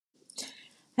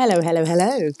Hello, hello,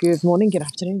 hello. Good morning, good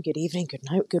afternoon, good evening, good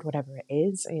night, good whatever it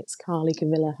is. It's Carly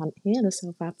Camilla Hunt here, the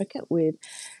self-advocate with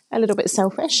a little bit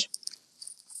selfish.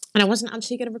 And I wasn't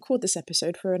actually going to record this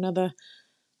episode for another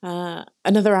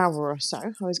hour or so.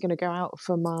 I was going to go out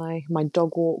for my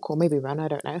dog walk or maybe run, I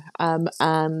don't know,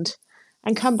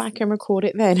 and come back and record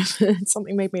it then.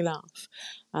 Something made me laugh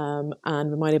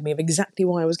and reminded me of exactly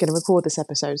why I was going to record this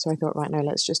episode. So I thought, right, no,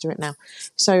 let's just do it now.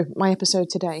 So my episode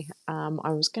today,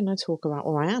 I was going to talk about,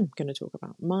 or I am going to talk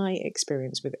about my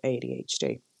experience with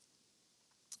ADHD.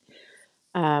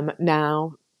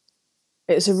 Now,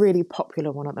 it's a really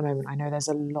popular one at the moment. I know there's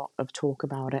a lot of talk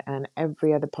about it, and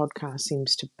every other podcast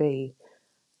seems to be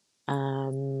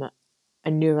a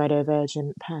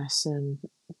neurodivergent person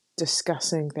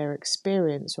discussing their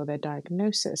experience or their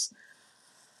diagnosis.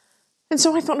 And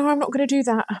so I thought, no, I'm not going to do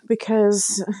that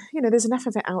because, there's enough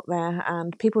of it out there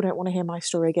and people don't want to hear my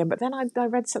story again. But then I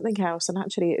read something else, and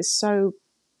actually it's so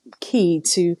key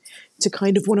to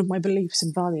kind of one of my beliefs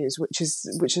and values, which is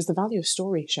the value of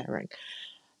story sharing.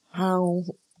 How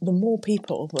the more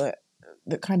people that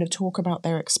kind of talk about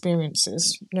their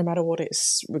experiences, no matter what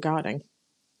it's regarding,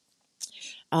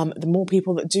 the more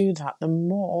people that do that, the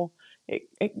more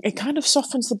it kind of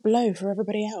softens the blow for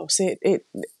everybody else. It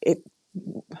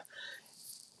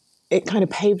kind of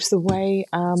paves the way.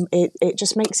 It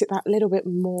just makes it that little bit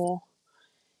more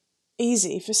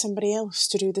easy for somebody else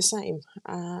to do the same.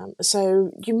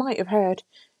 So you might have heard,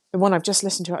 the one I've just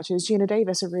listened to actually is Gina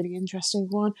Davis, a really interesting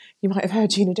one. You might have heard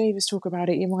Gina Davis talk about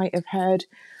it. You might have heard,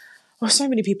 so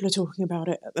many people are talking about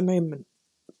it at the moment.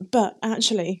 But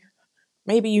actually,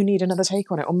 maybe you need another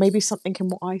take on it, or maybe something in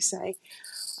what I say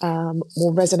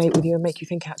will resonate with you and make you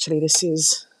think, actually, this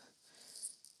is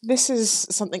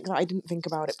something that I didn't think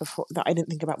about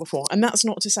before. And that's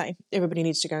not to say everybody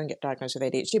needs to go and get diagnosed with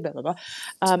ADHD, blah, blah, blah.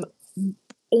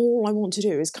 All I want to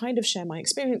do is kind of share my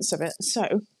experience of it.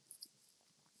 So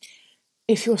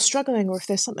if you're struggling, or if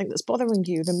there's something that's bothering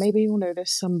you, then maybe you'll know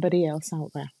there's somebody else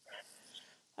out there.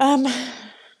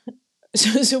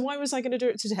 So why was I going to do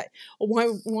it today? Or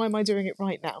why am I doing it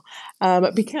right now?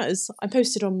 Because I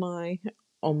posted on my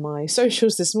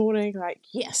socials this morning, like,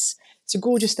 yes, it's a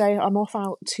gorgeous day. I'm off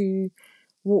out to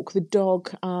walk the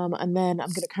dog, and then I'm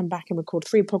going to come back and record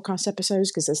 3 podcast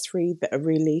episodes, because there's 3 that are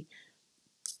really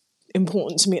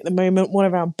important to me at the moment. One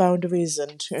around boundaries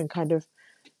and kind of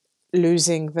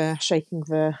shaking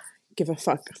the give a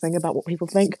fuck thing about what people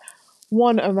think.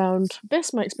 One around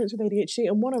my experience with ADHD,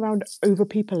 and one around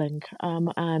over-peopling,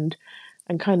 and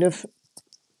kind of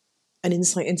an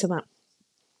insight into that.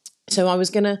 So I was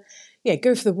going to,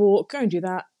 go for the walk, go and do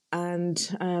that, and,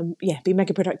 be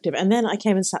mega productive. And then I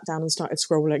came and sat down and started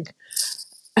scrolling.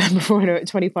 And before I know it,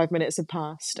 25 minutes had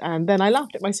passed. And then I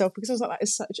laughed at myself because I was like, that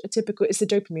is such a typical, it's the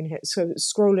dopamine hit. So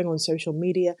scrolling on social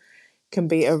media can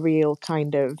be a real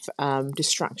kind of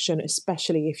distraction,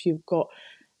 especially if you've got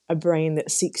a brain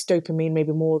that seeks dopamine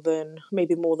maybe more than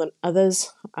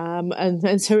others,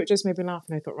 and so it just made me laugh,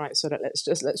 and I thought, right, so let's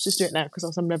just do it now, because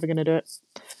else I'm never going to do it.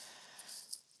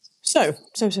 So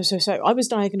I was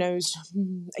diagnosed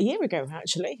a year ago.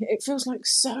 Actually, it feels like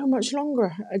so much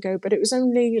longer ago, but it was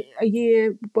only a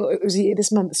year. Well, it was a year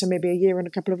this month, so maybe a year and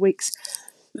a couple of weeks.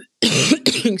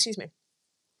 Excuse me.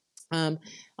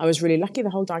 I was really lucky.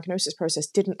 The whole diagnosis process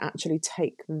didn't actually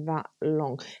take that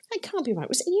long. That can't be right.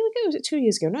 Was it a year ago? Was it 2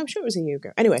 years ago? No, I'm sure it was a year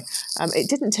ago. Anyway, it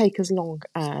didn't take as long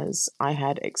as I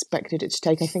had expected it to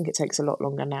take. I think it takes a lot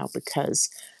longer now, because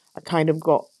I kind of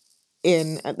got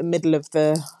in at the middle of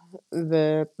the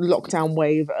lockdown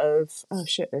wave of, oh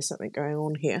shit, there's something going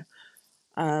on here.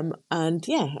 And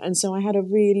so I had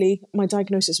my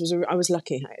diagnosis I was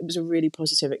lucky. It was a really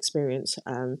positive experience.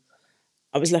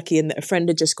 I was lucky in that a friend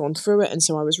had just gone through it, and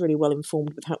so I was really well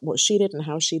informed with what she did and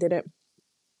how she did it.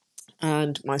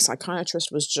 And my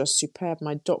psychiatrist was just superb.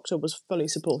 My doctor was fully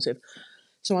supportive.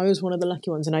 So I was one of the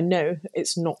lucky ones, and I know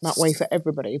it's not that way for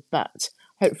everybody, but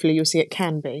hopefully you'll see it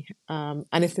can be. And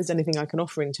if there's anything I can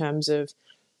offer in terms of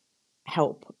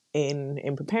help in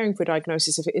preparing for a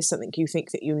diagnosis, if it is something you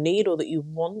think that you need or that you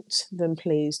want, then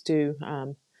please do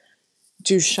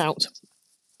shout.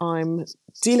 I'm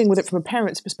dealing with it from a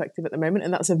parent's perspective at the moment,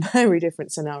 and that's a very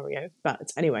different scenario.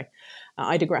 But anyway,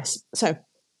 I digress. So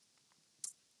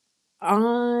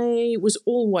I was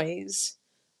always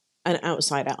an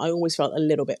outsider. I always felt a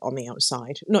little bit on the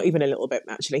outside. Not even a little bit,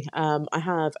 actually. I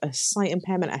have a sight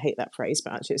impairment. I hate that phrase,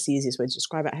 but actually it's the easiest way to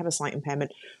describe it. I have a sight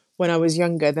impairment. When I was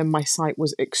younger, then my sight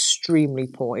was extremely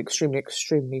poor, extremely,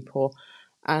 extremely poor.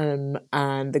 And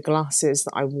the glasses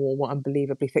that I wore were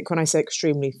unbelievably thick. When I say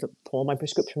extremely poor, my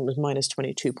prescription was minus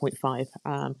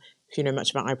 22.5. If you know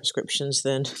much about eye prescriptions,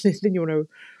 then you'll know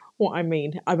what I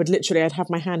mean. I'd have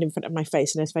my hand in front of my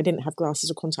face, and if I didn't have glasses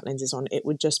or contact lenses on, it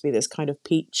would just be this kind of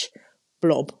peach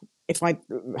blob. If I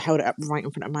held it up right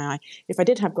in front of my eye, if I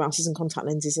did have glasses or contact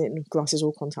lenses in,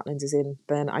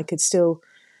 then I could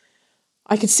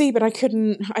see, but I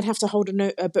couldn't. I'd have to hold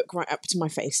a book right up to my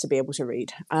face to be able to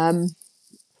read.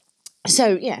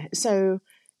 So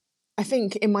I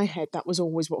think in my head that was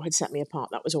always what had set me apart.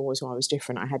 That was always why I was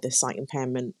different. I had this sight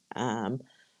impairment.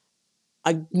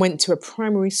 I went to a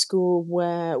primary school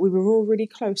where we were all really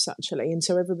close, actually, and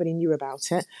so everybody knew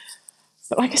about it.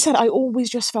 But like I said, I always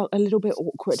just felt a little bit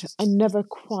awkward. I never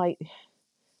quite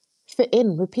fit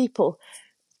in with people,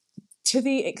 to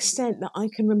the extent that I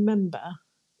can remember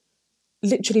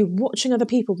literally watching other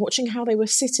people, watching how they were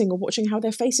sitting or watching how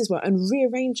their faces were, and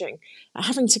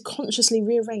having to consciously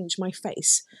rearrange my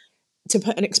face to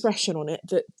put an expression on it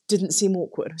that didn't seem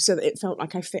awkward, so that it felt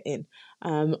like I fit in.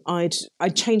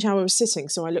 I'd change how I was sitting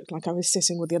so I looked like I was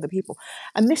sitting with the other people.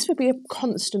 And this would be a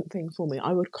constant thing for me.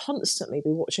 I would constantly be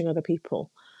watching other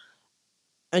people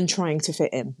and trying to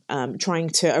fit in, trying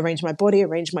to arrange my body,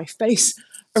 arrange my face,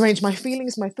 arrange my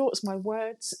feelings, my thoughts, my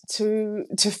words to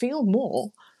feel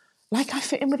more like I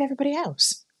fit in with everybody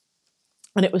else.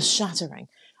 And it was shattering.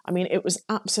 I mean, it was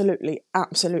absolutely,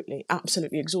 absolutely,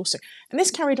 absolutely exhausting. And this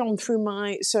carried on through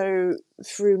my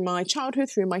childhood,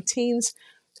 through my teens,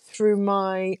 through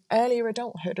my earlier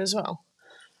adulthood as well.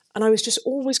 And I was just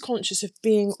always conscious of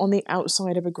being on the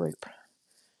outside of a group.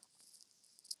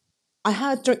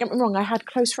 Don't get me wrong, I had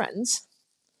close friends.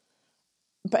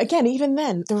 But again, even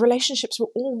then, the relationships were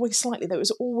always there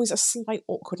was always a slight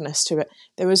awkwardness to it.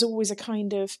 There was always a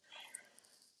kind of,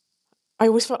 I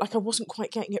always felt like I wasn't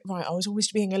quite getting it right. I was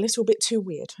always being a little bit too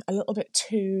weird, a little bit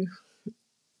too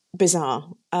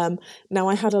bizarre. Now,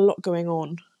 I had a lot going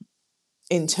on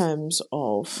in terms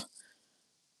of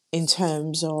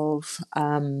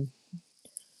home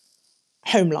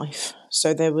life.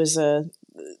 So there was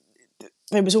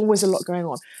always a lot going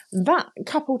on. That,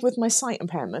 coupled with my sight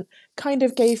impairment, kind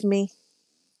of gave me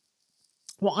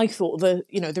what I thought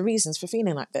the reasons for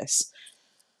feeling like this.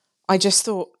 I just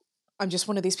thought, I'm just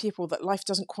one of these people that life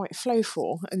doesn't quite flow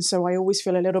for, and so I always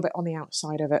feel a little bit on the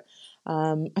outside of it.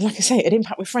 And like I say, it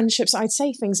impact with friendships. I'd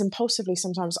say things impulsively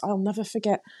sometimes. I'll never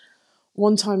forget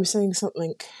one time saying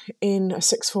something in a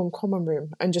sixth form common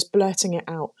room and just blurting it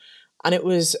out. And it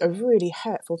was a really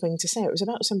hurtful thing to say. It was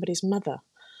about somebody's mother.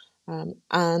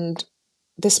 And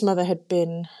this mother had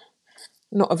been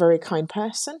not a very kind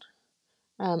person.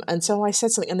 And so I said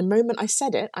something. And the moment I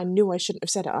said it, I knew I shouldn't have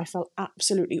said it. I felt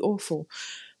absolutely awful.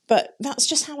 But that's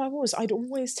just how I was. I'd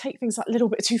always take things that little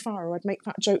bit too far, or I'd make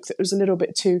that joke that was a little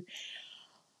bit too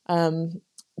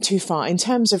far. In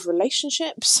terms of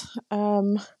relationships,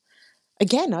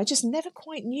 again, I just never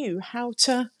quite knew how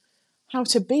to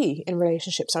be in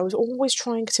relationships. I was always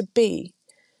trying to be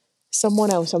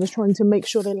someone else. I was trying to make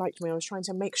sure they liked me. I was trying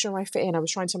to make sure I fit in. I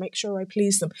was trying to make sure I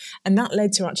pleased them. And that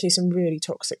led to actually some really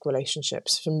toxic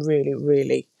relationships, some really,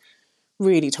 really,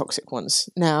 really toxic ones.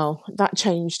 Now, that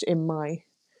changed in my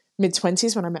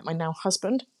mid-20s when I met my now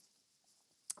husband,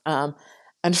 and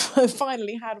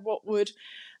finally had what would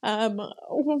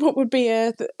be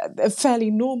a fairly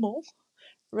normal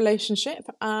relationship.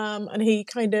 And he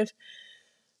kind of,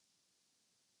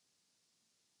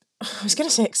 I was going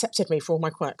to say accepted me for all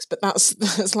my quirks, but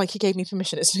that's like he gave me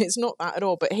permission. It's not that at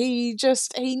all. But he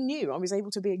knew I was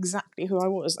able to be exactly who I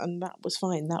was, and that was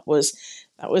fine. That was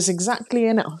exactly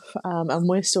enough. And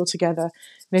we're still together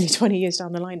nearly 20 years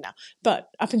down the line now. But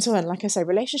up until then, like I say,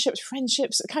 relationships,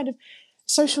 friendships, kind of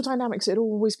social dynamics had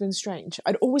always been strange.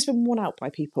 I'd always been worn out by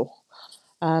people.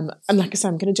 And like I say,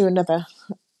 I'm going to do another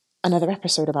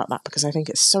episode about that, because I think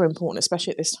it's so important,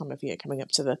 especially at this time of year, coming up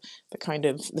to the kind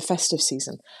of the festive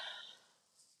season.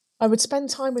 I would spend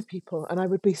time with people and I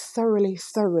would be thoroughly,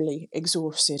 thoroughly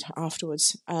exhausted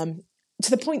afterwards, to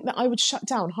the point that I would shut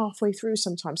down halfway through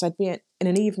sometimes. I'd be on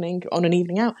an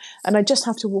evening out, and I'd just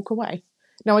have to walk away.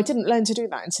 Now, I didn't learn to do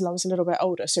that until I was a little bit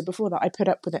older. So before that, I put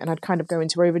up with it, and I'd kind of go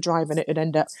into overdrive, and it would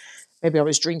end up, maybe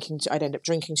I'd end up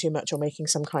drinking too much or making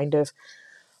some kind of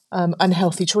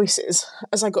unhealthy choices.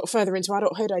 As I got further into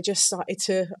adulthood, I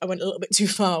went a little bit too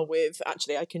far with,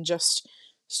 actually, I can just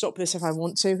stop this if I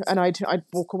want to, and I'd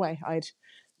walk away. I'd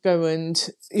go and,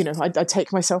 I'd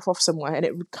take myself off somewhere, and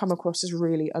it would come across as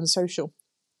really antisocial.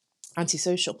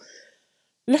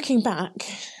 Looking back,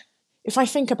 if I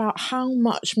think about how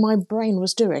much my brain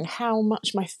was doing, how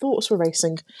much my thoughts were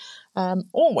racing,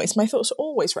 my thoughts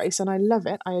always race, and I love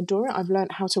it. I adore it. I've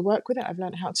learned how to work with it. I've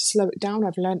learned how to slow it down.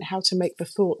 I've learned how to make the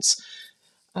thoughts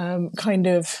kind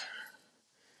of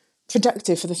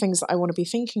productive for the things that I want to be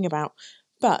thinking about.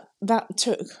 But that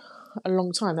took a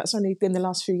long time. That's only been the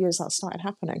last few years that started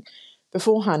happening.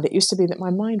 Beforehand, it used to be that my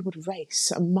mind would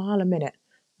race a mile a minute.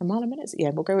 A mile a minute?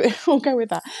 Yeah, we'll go with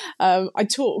that. I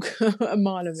talk a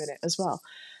mile a minute as well.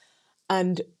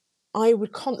 And I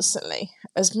would constantly,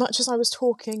 as much as I was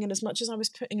talking and as much as I was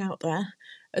putting out there,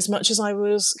 as much as I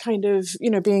was kind of,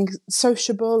 being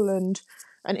sociable and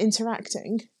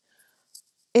interacting,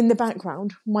 in the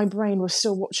background, my brain was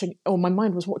still watching, or my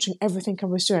mind was watching everything I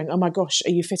was doing. Oh my gosh, are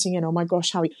you fitting in? Oh my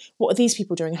gosh, what are these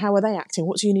people doing? How are they acting?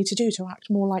 What do you need to do to act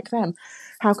more like them?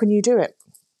 How can you do it?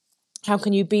 How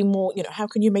can you be more, how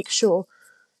can you make sure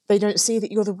they don't see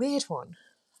that you're the weird one?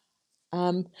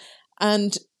 And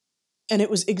it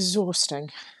was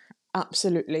exhausting.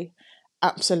 Absolutely,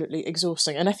 absolutely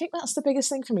exhausting. And I think that's the biggest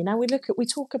thing for me. Now we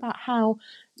talk about how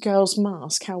girls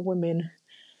mask, how women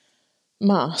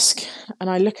mask,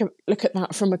 and I look at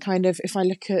that from a kind of, if I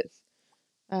look at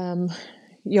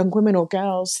young women or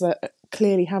girls that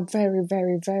clearly have very,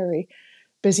 very, very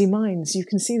busy minds, you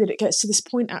can see that it gets to this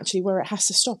point actually where it has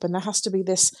to stop, and there has to be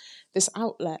this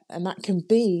outlet, and that can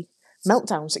be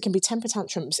meltdowns, it can be temper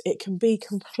tantrums, it can be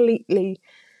completely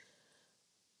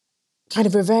kind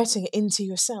of reverting into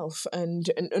yourself and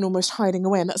almost hiding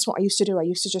away. And that's what I used to do. I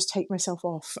used to just take myself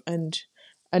off and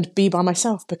be by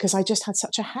myself, because I just had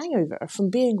such a hangover from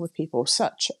being with people,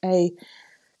 such a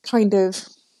kind of,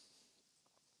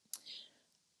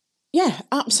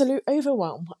 absolute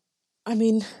overwhelm. I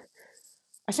mean,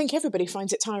 I think everybody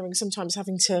finds it tiring sometimes,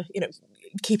 having to,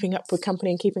 keeping up with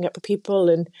company and keeping up with people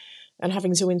and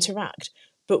having to interact.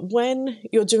 But when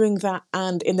you're doing that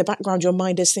and in the background your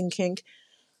mind is thinking,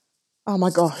 oh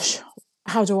my gosh,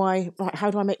 how do I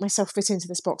make myself fit into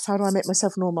this box? How do I make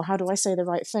myself normal? How do I say the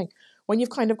right thing? When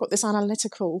you've kind of got this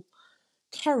analytical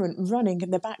current running in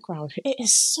the background, it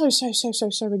is so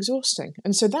exhausting.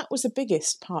 And so that was the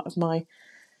biggest part of my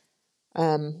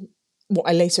what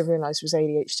I later realised was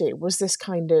ADHD, was this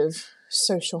kind of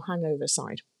social hangover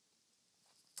side.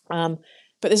 But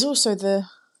there's also the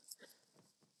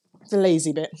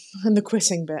lazy bit and the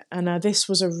quitting bit. And this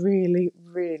was a really,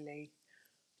 really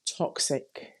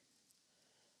toxic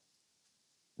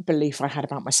belief I had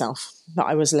about myself, that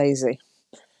I was lazy.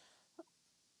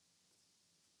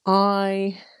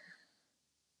 I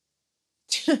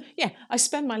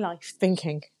spend my life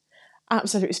thinking.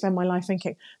 Absolutely spend my life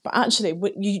thinking. But actually,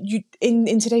 you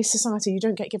in today's society, you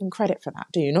don't get given credit for that,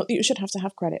 do you? Not that you should have to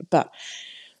have credit, but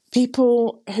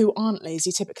people who aren't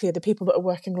lazy typically are the people that are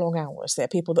working long hours. They're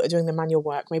people that are doing the manual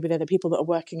work. Maybe they're the people that are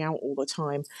working out all the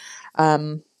time.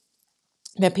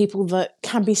 They're people that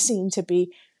can be seen to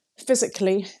be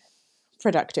physically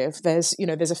productive. There's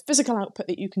a physical output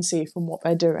that you can see from what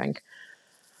they're doing.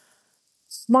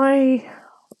 My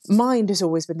mind has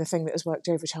always been the thing that has worked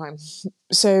overtime.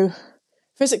 So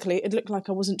physically, it looked like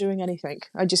I wasn't doing anything.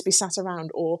 I'd just be sat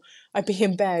around, or I'd be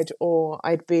in bed, or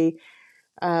I'd be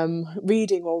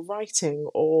reading or writing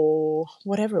or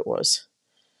whatever it was.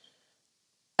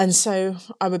 And so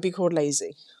I would be called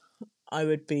lazy. I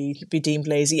would be deemed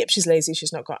lazy. Yep, she's lazy.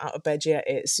 She's not got out of bed yet.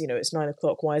 It's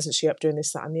 9:00. Why isn't she up doing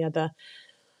this, that, and the other?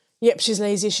 Yep, she's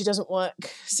lazy. She doesn't work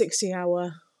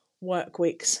 60-hour work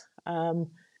weeks.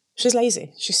 She's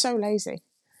lazy. She's so lazy.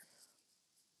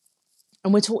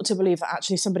 And we're taught to believe that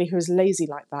actually somebody who is lazy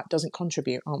like that doesn't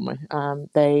contribute, aren't we?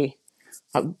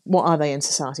 What are they in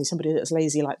society? Somebody that's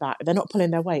lazy like that, they're not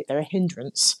pulling their weight. They're a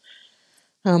hindrance.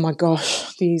 Oh my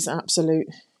gosh, these absolute,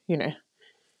 oh,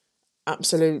 I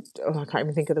can't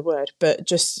even think of the word, but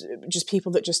just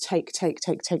people that just take.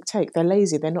 They're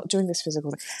lazy. They're not doing this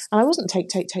physical thing. And I wasn't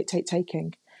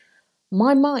taking.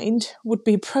 My mind would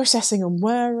be processing and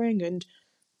whirring and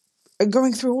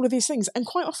going through all of these things, and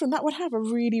quite often that would have a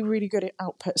really, really good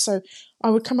output. So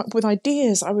I would come up with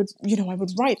ideas. I would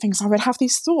write things. I would have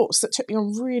these thoughts that took me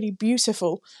on really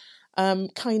beautiful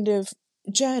kind of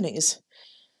journeys.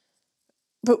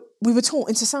 But we were taught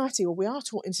in society, or we are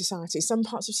taught in society, some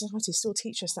parts of society still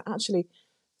teach us that actually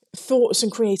thoughts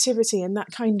and creativity and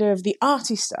that kind of the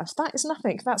arty stuff, that is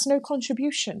nothing. That's no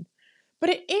contribution. But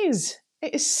it is.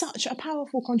 It is such a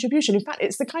powerful contribution. In fact,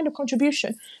 it's the kind of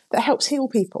contribution that helps heal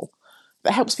people,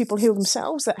 that helps people heal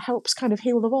themselves, that helps kind of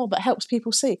heal the world, that helps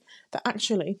people see that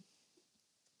actually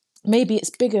maybe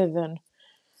it's bigger than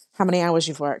how many hours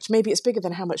you've worked. Maybe it's bigger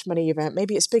than how much money you've earned.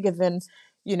 Maybe it's bigger than,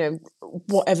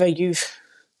 whatever you've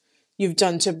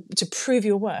done to prove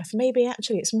your worth. Maybe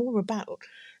actually it's more about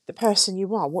the person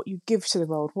you are, what you give to the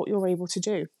world, what you're able to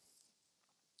do,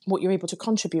 what you're able to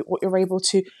contribute, what you're able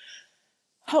to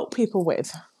help people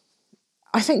with.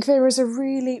 I think there is a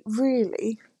really,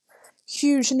 really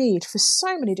huge need for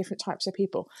so many different types of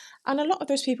people. And a lot of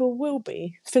those people will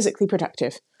be physically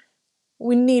productive.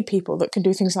 We need people that can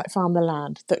do things like farm the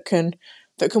land, that can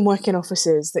work in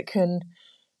offices, that can,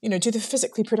 do the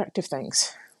physically productive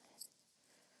things.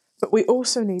 But we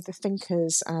also need the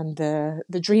thinkers and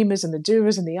the dreamers and the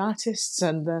doers and the artists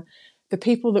and the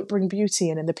people that bring beauty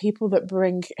in and the people that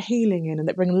bring healing in and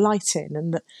that bring light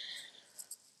in.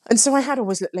 And so I had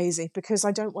always looked lazy because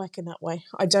I don't work in that way.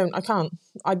 I can't.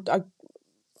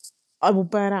 I will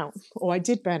burn out, or I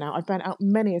did burn out. I've burnt out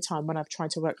many a time when I've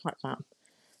tried to work like that.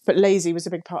 But lazy was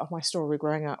a big part of my story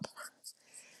growing up.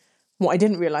 What I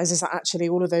didn't realise is that actually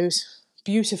all of those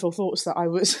beautiful thoughts that I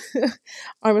was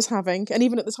I was having, and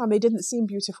even at the time they didn't seem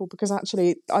beautiful because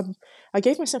actually I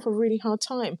gave myself a really hard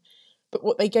time. But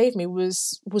what they gave me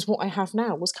was what I have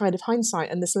now, was kind of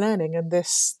hindsight and this learning and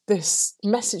this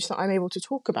message that I'm able to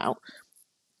talk about.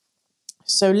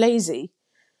 So lazy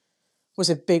was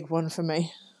a big one for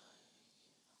me.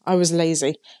 I was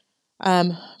lazy.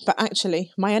 But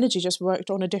actually, my energy just worked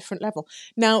on a different level.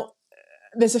 Now,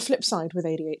 there's a flip side with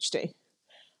ADHD.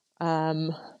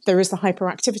 There is the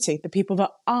hyperactivity, the people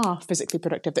that are physically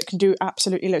productive, that can do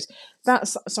absolutely loads.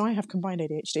 So I have combined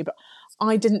ADHD, but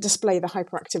I didn't display the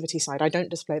hyperactivity side. I don't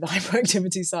display the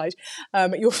hyperactivity side.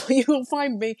 You'll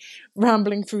find me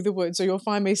rambling through the woods, or you'll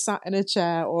find me sat in a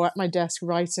chair or at my desk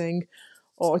writing,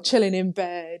 or chilling in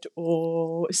bed,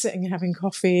 or sitting and having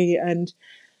coffee and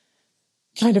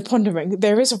kind of pondering.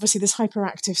 There is obviously this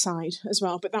hyperactive side as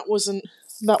well, but that wasn't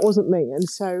me. And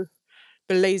so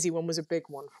the lazy one was a big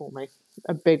one for me,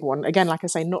 a big one. Again, like I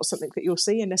say, not something that you'll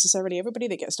see in necessarily everybody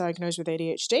that gets diagnosed with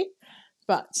ADHD,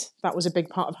 but that was a big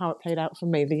part of how it played out for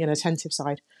me, the inattentive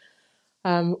side,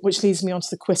 which leads me on to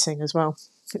the quitting as well.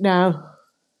 Now,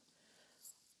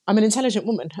 I'm an intelligent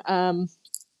woman.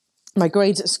 My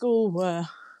grades at school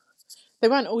they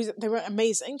weren't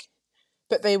amazing,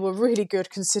 but they were really good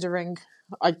considering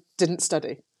I didn't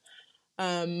study.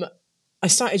 I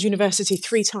started university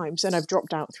 3 times and I've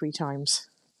dropped out 3 times.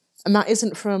 And that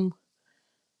isn't from,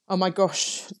 oh my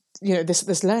gosh,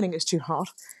 this learning is too hard.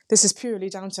 This is purely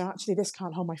down to actually this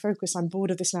can't hold my focus. I'm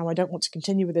bored of this now. I don't want to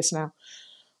continue with this now.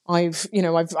 I've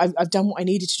done what I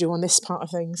needed to do on this part of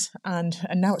things, and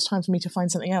now it's time for me to find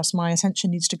something else. My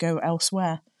attention needs to go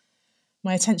elsewhere.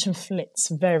 My attention flits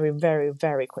very, very,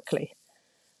 very quickly.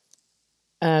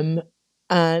 And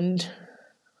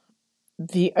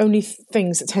the only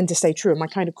things that tend to stay true are my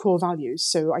kind of core values.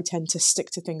 So I tend to stick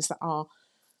to things that are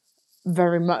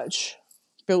very much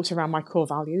built around my core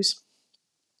values.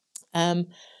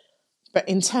 But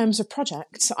in terms of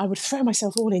projects, I would throw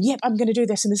myself all in. Yep, I'm going to do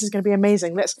this and this is going to be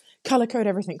amazing. Let's colour code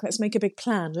everything. Let's make a big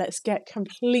plan. Let's get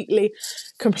completely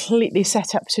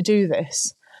set up to do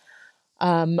this.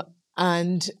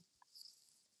 And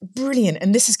brilliant.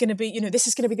 And this is going to be, this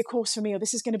is going to be the course for me, or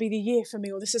this is going to be the year for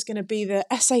me, or this is going to be the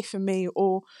essay for me,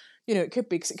 or, it could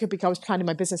be I was planning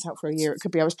my business out for a year. It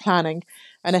could be I was planning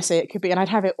an essay. It could be, and I'd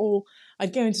have it all.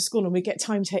 I'd go into school and we'd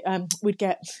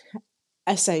get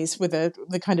essays with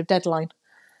the kind of deadline.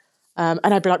 And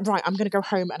I'd be like, right, I'm going to go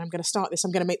home and I'm going to start this.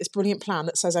 I'm going to make this brilliant plan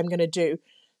that says I'm going to do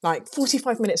like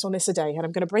 45 minutes on this a day, and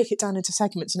I'm going to break it down into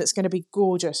segments, and it's going to be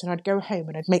gorgeous. And I'd go home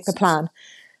and I'd make the plan.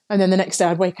 And then the next day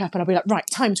I'd wake up and I'd be like, right,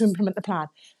 time to implement the plan.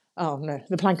 Oh no,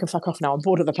 the plan can fuck off now. I'm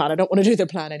bored of the plan. I don't want to do the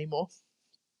plan anymore.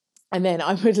 And then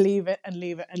I would leave it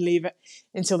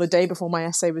until the day before my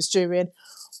essay was due in,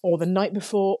 or the night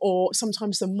before, or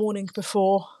sometimes the morning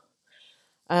before,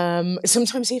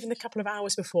 sometimes even a couple of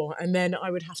hours before. And then I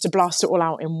would have to blast it all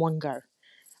out in one go.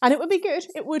 And it would be good.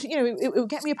 It would, it would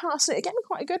get me a pass. It'd get me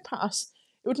quite a good pass.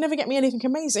 It would never get me anything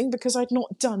amazing because I'd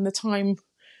not done the time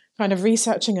kind of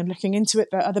researching and looking into it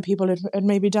that other people had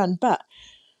maybe done. But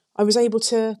I was able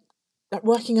to,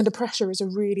 working under pressure is a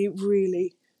really,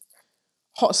 really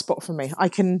hot spot for me.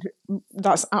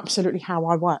 That's absolutely how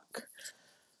I work.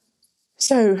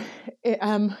 So,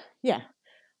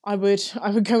 I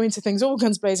would go into things all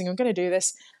guns blazing. I'm going to do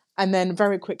this. And then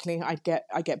very quickly I'd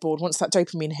get bored. Once that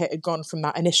dopamine hit had gone from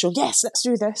that initial, yes, let's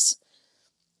do this,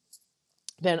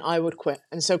 then I would quit.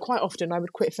 And so quite often I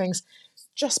would quit things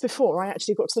just before I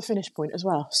actually got to the finish point as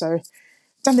well. So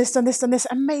done this,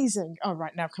 amazing. Oh,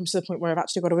 right, now comes to the point where I've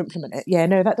actually got to implement it. Yeah,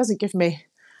 no, that doesn't give me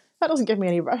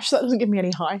any rush. That doesn't give me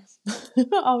any high.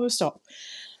 I will stop.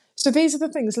 So these are the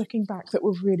things looking back that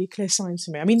were really clear signs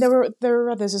for me. I mean, there are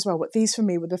others as well, but these for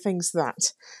me were the things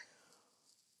that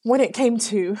when it came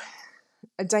to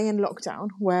a day in lockdown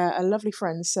where a lovely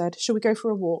friend said, shall we go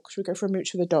for a walk? Shall we go for a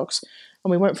mooch with the dogs?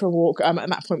 And we went for a walk. At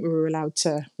that point, we were allowed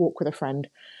to walk with a friend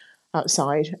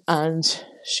outside, and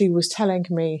she was telling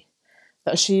me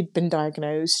that she'd been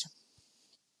diagnosed,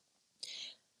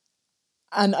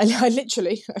 And I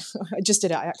literally, I just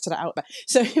did it. I acted it out there.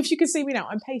 So if you can see me now,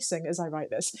 I'm pacing as I write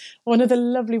this. One of the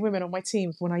lovely women on my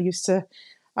team, when I used to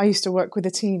work with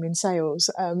a team in sales,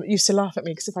 used to laugh at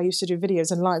me because if I used to do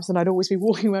videos and lives, then I'd always be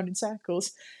walking around in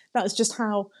circles. That's just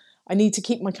how I need to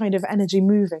keep my kind of energy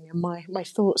moving and my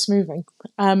thoughts moving.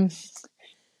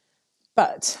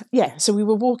 But yeah, so we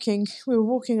were walking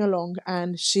along,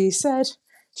 and she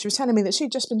was telling me that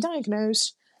she'd just been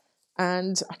diagnosed.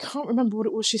 And I can't remember what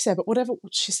it was she said, but whatever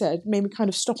she said made me kind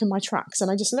of stop in my tracks.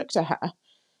 And I just looked at her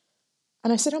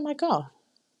and I said, oh my God,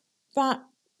 that,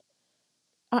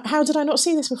 how did I not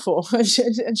see this before? And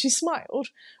she smiled,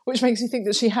 which makes me think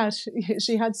that she had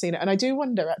seen it. And I do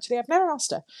wonder, actually, I've never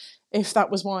asked her if that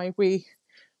was why we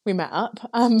met up.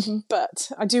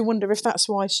 But I do wonder if that's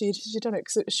why she'd done it,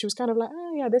 because she was kind of like,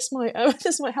 oh yeah, this might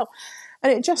help.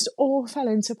 And it just all fell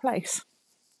into place.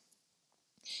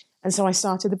 And so I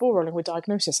started the ball rolling with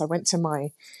diagnosis. I went to my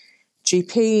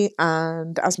GP,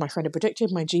 and as my friend had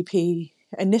predicted, my GP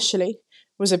initially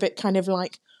was a bit kind of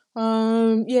like,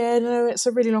 yeah, no, it's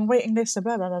a really long waiting list, and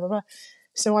blah, blah, blah, blah, blah.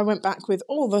 So I went back with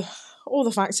all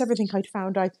the facts, everything I'd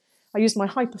found. I used my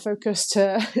hyper focus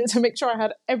to make sure I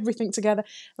had everything together,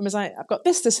 and was like, I've got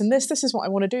this, this, and this. This is what I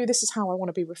want to do. This is how I want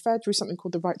to be referred through something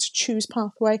called the right to choose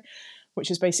pathway,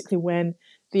 which is basically when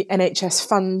the NHS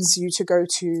funds you to go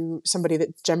to somebody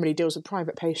that generally deals with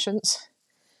private patients.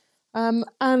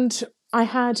 And I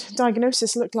had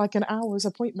diagnosis looked like an hour's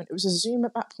appointment. It was a Zoom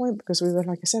at that point because we were,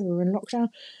 like I said, we were in lockdown,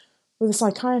 with a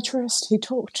psychiatrist. He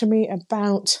talked to me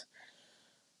about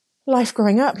life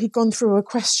growing up. He'd gone through a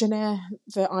questionnaire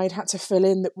that I'd had to fill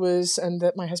in and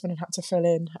that my husband had to fill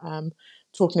in,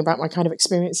 talking about my kind of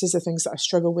experiences, the things that I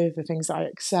struggle with, the things that I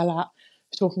excel at,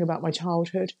 talking about my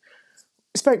childhood.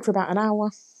 Spoke for about an hour.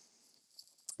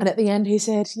 And at the end, he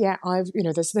said, yeah,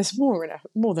 there's more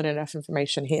than enough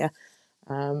information here.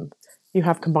 You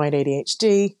have combined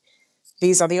ADHD.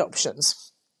 These are the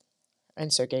options.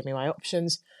 And so gave me my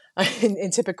options.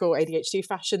 In typical ADHD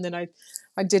fashion, then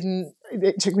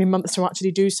it took me months to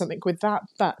actually do something with that.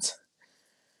 But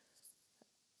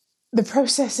the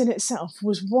process in itself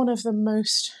was one of the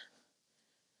most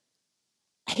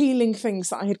healing things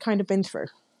that I had kind of been through.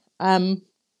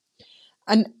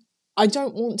 And I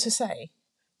don't want to say,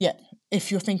 yeah,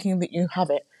 if you're thinking that you have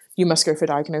it, you must go for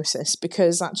diagnosis,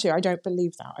 because actually I don't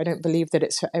believe that. I don't believe that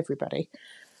it's for everybody.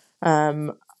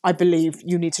 I believe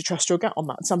you need to trust your gut on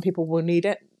that. Some people will need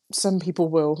it. Some people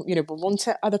will want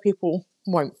it. Other people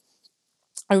won't.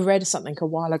 I read something a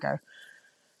while ago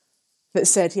that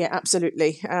said, yeah,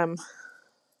 absolutely.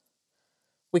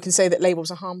 We can say that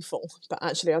labels are harmful, but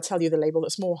actually I'll tell you the label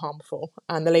that's more harmful.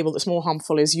 And the label that's more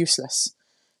harmful is useless,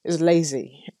 is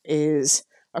lazy, is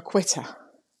a quitter.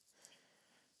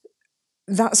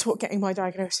 That's what getting my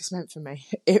diagnosis meant for me.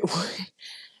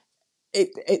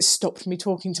 It stopped me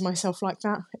talking to myself like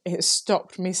that. It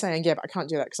stopped me saying, yeah, but I can't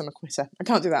do that because I'm a quitter. I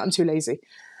can't do that. I'm too lazy.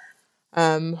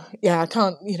 I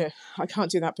can't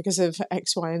do that because of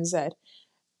X, Y, and Z.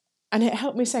 And it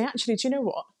helped me say, actually, do you know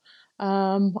what?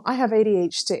 I have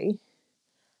ADHD,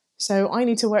 so I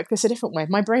need to work this a different way.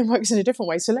 My brain works in a different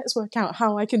way, so let's work out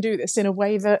how I can do this in a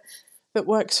way that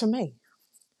works for me.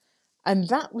 And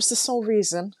that was the sole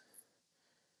reason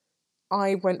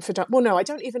I went for... Well, no, I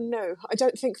don't even know. I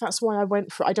don't think that's why I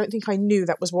went for... I don't think I knew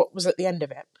that was what was at the end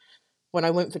of it when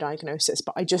I went for diagnosis,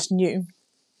 but I just knew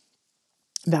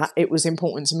that it was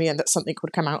important to me and that something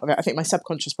would come out of it. I think my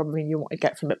subconscious probably knew what I'd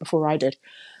get from it before I did.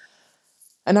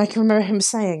 And I can remember him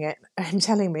saying it, him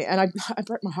telling me, and I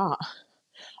broke my heart.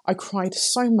 I cried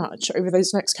so much over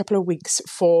those next couple of weeks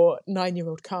for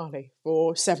 9-year-old Carly,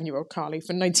 for 7-year-old Carly,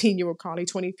 for 19-year-old Carly,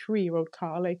 23-year-old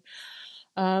Carly,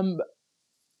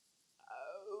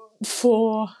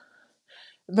 for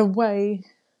the way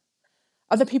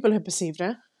other people had perceived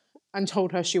her and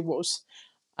told her she was.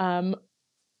 And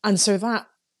so that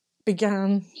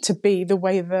began to be the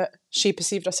way that she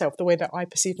perceived herself, the way that I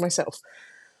perceived myself.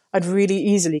 I'd really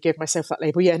easily give myself that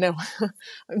label. Yeah, no,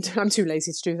 I'm too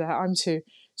lazy to do that. I'm too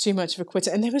much of a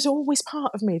quitter. And there was always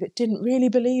part of me that didn't really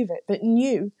believe it, that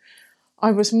knew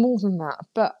I was more than that.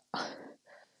 But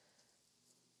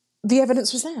the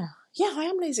evidence was there. Yeah, I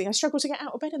am lazy. I struggle to get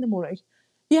out of bed in the morning.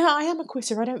 Yeah, I am a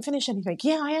quitter. I don't finish anything.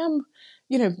 Yeah, I am,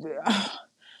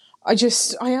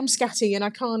 I am scatty and I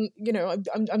can't,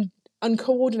 I'm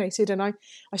uncoordinated and I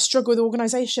struggle with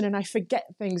organisation and I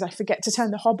forget things. I forget to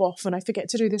turn the hob off and I forget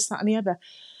to do this, that and the other.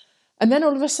 And then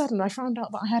all of a sudden I found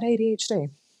out that I had ADHD.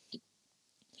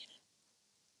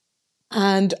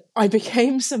 And I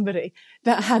became somebody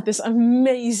that had this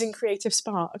amazing creative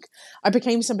spark. I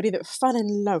became somebody that fell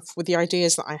in love with the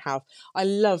ideas that I have. I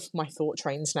love my thought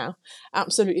trains now.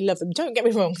 Absolutely love them. Don't get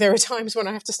me wrong. There are times when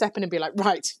I have to step in and be like,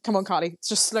 right, come on, Carly,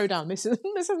 just slow down. This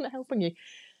isn't helping you.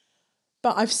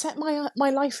 But I've set my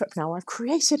life up now. I've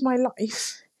created my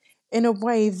life in a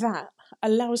way that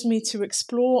allows me to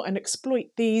explore and exploit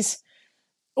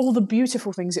all the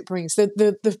beautiful things it brings. The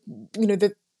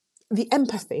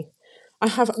empathy. I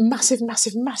have massive,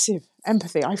 massive, massive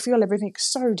empathy. I feel everything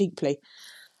so deeply.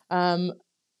 And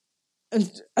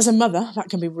as a mother, that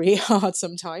can be really hard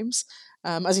sometimes.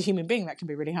 As a human being, that can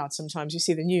be really hard sometimes. You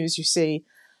see the news, you see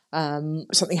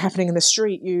something happening in the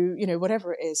street,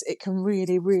 whatever it is, it can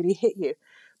really, really hit you.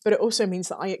 But it also means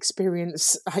that I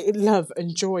love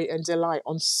and joy and delight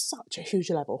on such a huge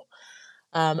level.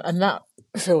 And that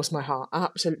fills my heart,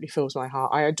 absolutely fills my heart.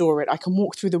 I adore it. I can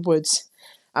walk through the woods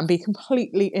and be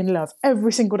completely in love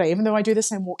every single day. Even though I do the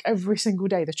same walk every single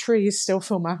day, the trees still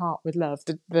fill my heart with love.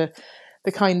 The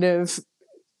kind of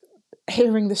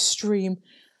hearing the stream,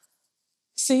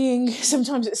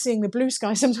 sometimes it's seeing the blue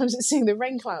sky, sometimes it's seeing the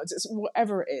rain clouds, it's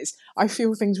whatever it is. I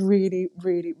feel things really,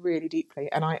 really, really deeply,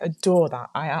 and I adore that.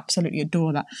 I absolutely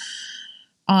adore that.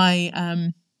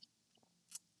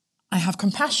 I have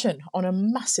compassion on a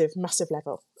massive, massive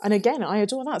level. And again, I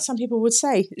adore that. Some people would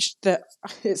say that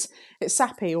it's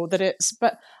sappy or that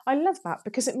but I love that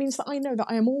because it means that I know that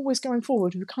I am always going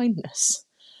forward with kindness.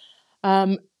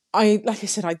 Like I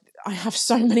said, I have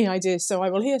so many ideas, so I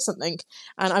will hear something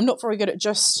and I'm not very good at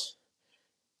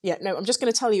I'm just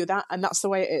going to tell you that and that's the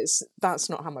way it is. That's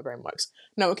not how my brain works.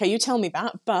 No, okay, you tell me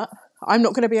that, but I'm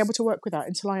not going to be able to work with that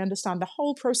until I understand the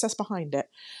whole process behind it.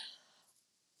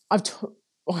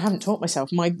 I haven't taught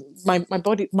myself. My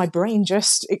body, my brain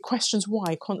it questions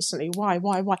why constantly. Why?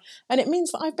 And it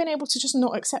means that I've been able to just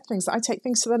not accept things, that I take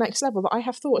things to the next level, that I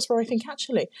have thoughts where I think,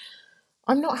 actually,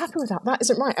 I'm not happy with that. That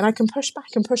isn't right. And I can push back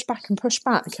and push back and push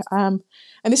back. And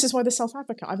this is why the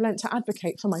self-advocate, I've learned to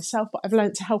advocate for myself, but I've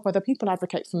learned to help other people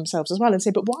advocate for themselves as well and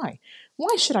say, but why?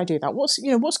 Why should I do that? What's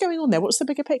going on there? What's the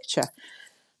bigger picture?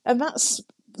 And that's,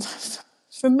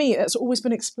 for me, that's always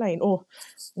been explained. Or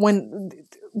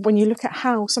when you look at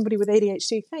how somebody with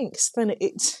ADHD thinks, then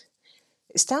it's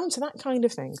down to that kind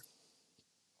of thing.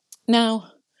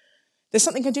 Now, there's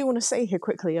something I do want to say here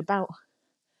quickly about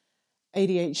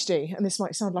ADHD, and this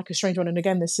might sound like a strange one, and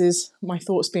again, this is my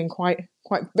thoughts being quite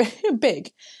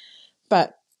big,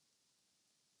 but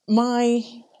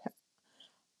I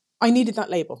needed that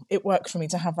label. It worked for me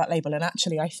to have that label, and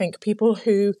actually, I think people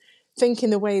who think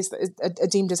in the ways that are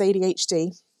deemed as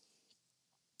ADHD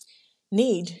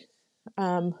need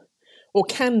or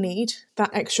can need that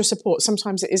extra support.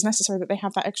 Sometimes it is necessary that they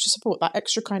have that extra support, that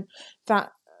extra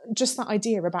that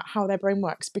idea about how their brain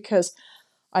works, because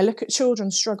I look at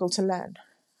children struggle to learn.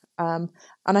 And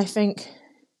I think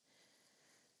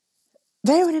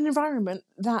they're in an environment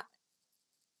that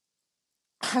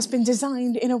has been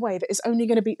designed in a way that is only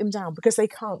going to beat them down because they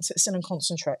can't sit still and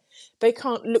concentrate. They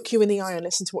can't look you in the eye and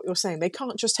listen to what you're saying. They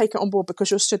can't just take it on board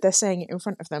because you're stood there saying it in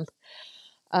front of them.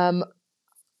 And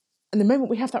the moment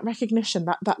we have that recognition,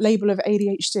 that label of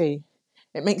ADHD,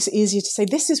 it makes it easier to say,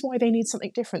 this is why they need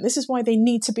something different. This is why they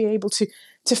need to be able to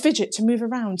fidget, to move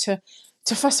around, to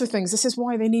fuss with things. This is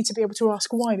why they need to be able to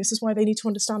ask why. This is why they need to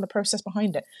understand the process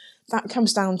behind it. That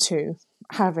comes down to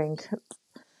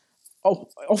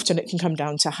often it can come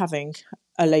down to having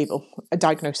a label, a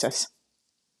diagnosis.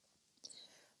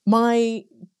 My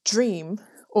dream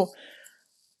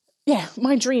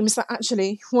is that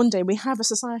actually one day we have a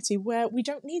society where we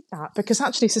don't need that, because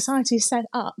actually society is set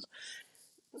up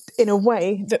in a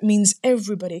way that means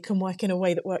everybody can work in a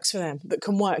way that works for them, that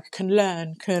can work, can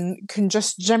learn, can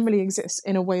just generally exist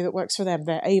in a way that works for them.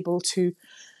 They're able to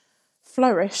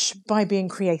flourish by being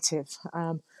creative,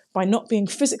 by not being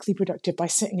physically productive, by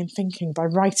sitting and thinking, by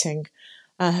writing,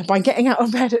 by getting out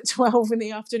of bed at 12 in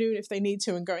the afternoon if they need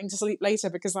to and going to sleep later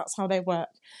because that's how they work,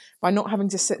 by not having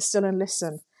to sit still and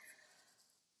listen.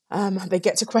 They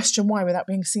get to question why without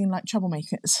being seen like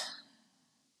troublemakers.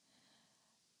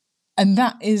 And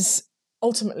that is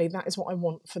what I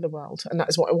want for the world. And that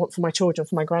is what I want for my children,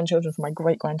 for my grandchildren, for my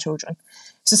great-grandchildren.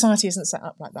 Society isn't set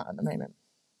up like that at the moment.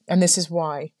 And this is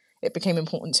why it became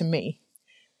important to me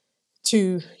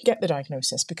to get the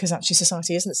diagnosis, because actually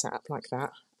society isn't set up like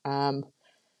that.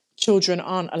 Children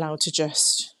aren't allowed to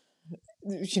just,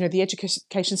 the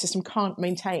education system can't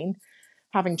maintain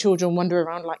having children wander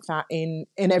around like that in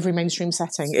every mainstream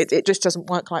setting. It just doesn't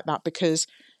work like that because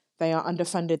they are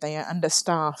underfunded, they are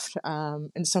understaffed.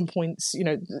 In some points,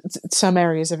 some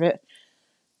areas of it,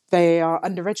 They are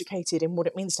undereducated in what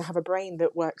it means to have a brain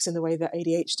that works in the way that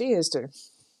ADHDers do.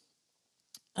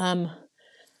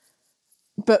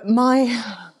 But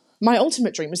my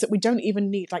ultimate dream is that we don't even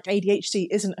need, like, ADHD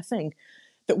isn't a thing,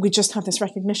 that we just have this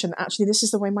recognition that actually this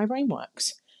is the way my brain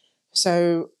works.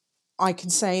 So I can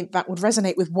say that would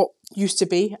resonate with what used to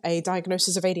be a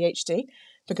diagnosis of ADHD,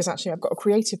 because actually I've got a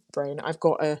creative brain. I've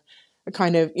got a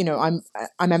kind of,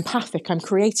 I'm empathic, I'm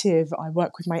creative, I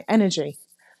work with my energy.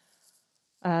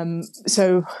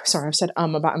 So sorry, I've said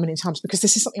about a million times, because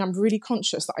this is something I'm really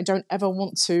conscious that I don't ever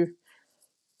want to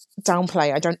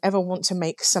downplay. I don't ever want to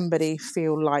make somebody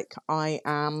feel like I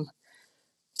am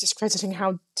discrediting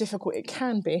how difficult it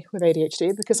can be with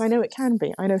ADHD, because I know it can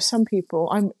be. I know some people,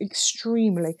 I'm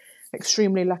extremely,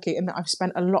 extremely lucky in that I've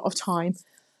spent a lot of time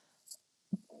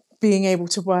being able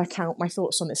to work out my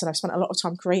thoughts on this, and I've spent a lot of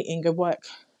time creating a work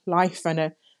life and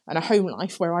a home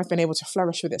life where I've been able to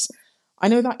flourish with this. I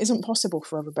know that isn't possible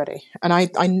for everybody, and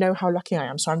I know how lucky I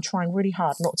am, so I'm trying really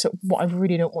hard not to, what I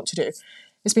really don't want to do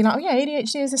is be like, oh yeah,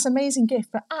 ADHD is this amazing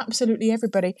gift for absolutely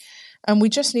everybody, and we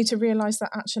just need to realise that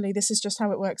actually this is just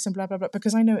how it works and blah, blah, blah,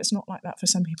 because I know it's not like that for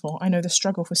some people. I know the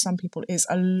struggle for some people is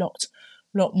a lot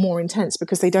more intense,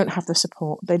 because they don't have the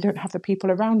support, they don't have the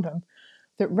people around them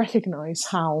that recognise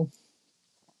how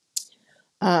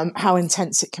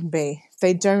intense it can be.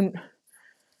 They don't,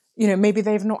 maybe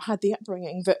they've not had the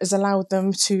upbringing that has allowed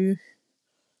them to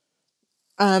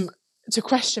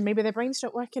question. Maybe their brains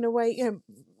don't work in a way,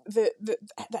 that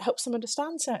helps them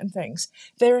understand certain things.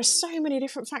 There are so many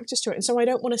different factors to it, and so I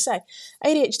don't want to say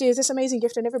ADHD is this amazing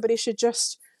gift and everybody should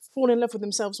just fall in love with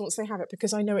themselves once they have it,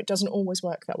 because I know it doesn't always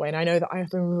work that way, and I know that I have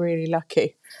been really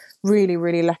lucky, really,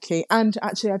 really lucky, and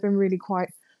actually I've been really quite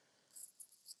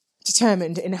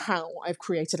determined in how I've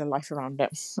created a life around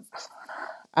it.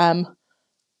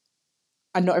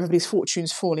 And not everybody's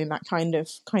fortunes fall in that kind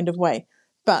of way.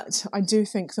 But I do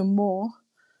think the more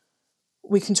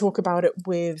we can talk about it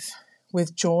with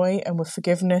joy and with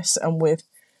forgiveness and with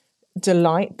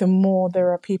delight, the more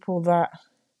there are people that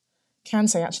can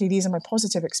say, actually, these are my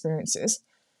positive experiences.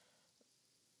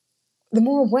 The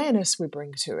more awareness we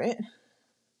bring to it,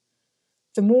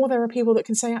 the more there are people that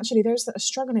can say, actually, those that are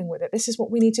struggling with it, this is what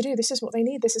we need to do, this is what they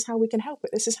need, this is how we can help it,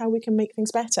 this is how we can make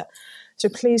things better. So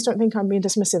please don't think I'm being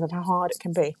dismissive of how hard it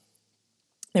can be.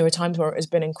 There are times where it has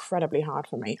been incredibly hard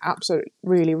for me, absolutely,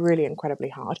 really, really incredibly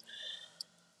hard.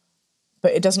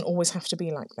 But it doesn't always have to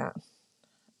be like that.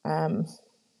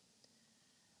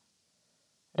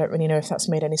 I don't really know if that's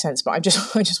made any sense, but I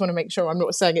just want to make sure I'm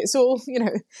not saying it's all,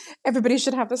 everybody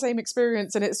should have the same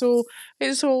experience and it's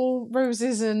all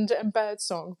roses and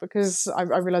birdsong, because I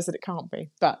realise that it can't be.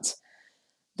 But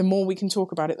the more we can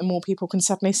talk about it, the more people can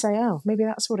suddenly say, oh, maybe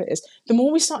that's what it is. The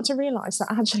more we start to realise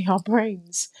that actually our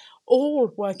brains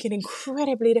all work in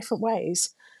incredibly different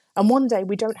ways. And one day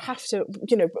we don't have to,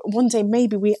 one day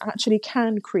maybe we actually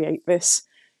can create this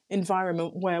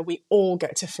environment where we all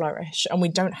get to flourish and we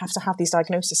don't have to have these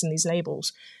diagnoses and these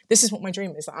labels. This is what my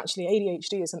dream is, that actually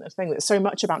ADHD isn't a thing, that so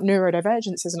much about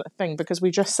neurodivergence isn't a thing, because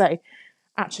we just say,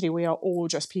 actually, we are all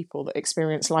just people that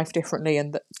experience life differently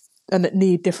and that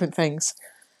need different things.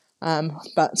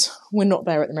 But we're not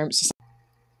there at the moment.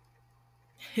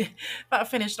 That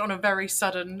finished on a very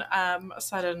sudden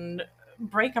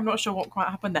break. I'm not sure what quite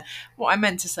happened there. What I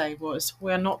meant to say was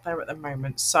we're not there at the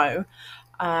moment. So,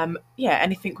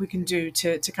 anything we can do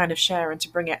to kind of share and to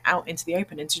bring it out into the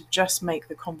open and to just make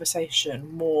the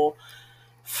conversation more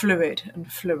fluid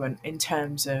and fluent in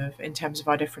terms of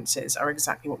our differences are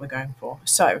exactly what we're going for.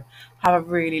 So have a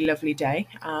really lovely day.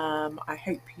 I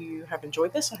hope you have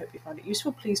enjoyed this. I hope you found it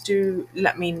useful. Please do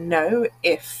let me know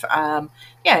if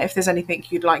there's anything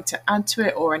you'd like to add to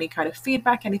it, or any kind of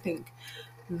feedback, anything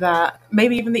that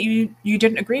maybe even that you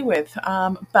didn't agree with.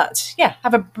 But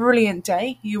have a brilliant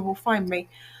day. You will find me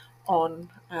on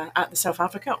at the South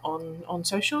Africa on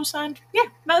socials, and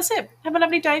that's it. Have a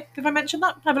lovely day. If I mentioned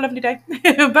that, have a lovely day.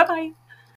 Bye bye.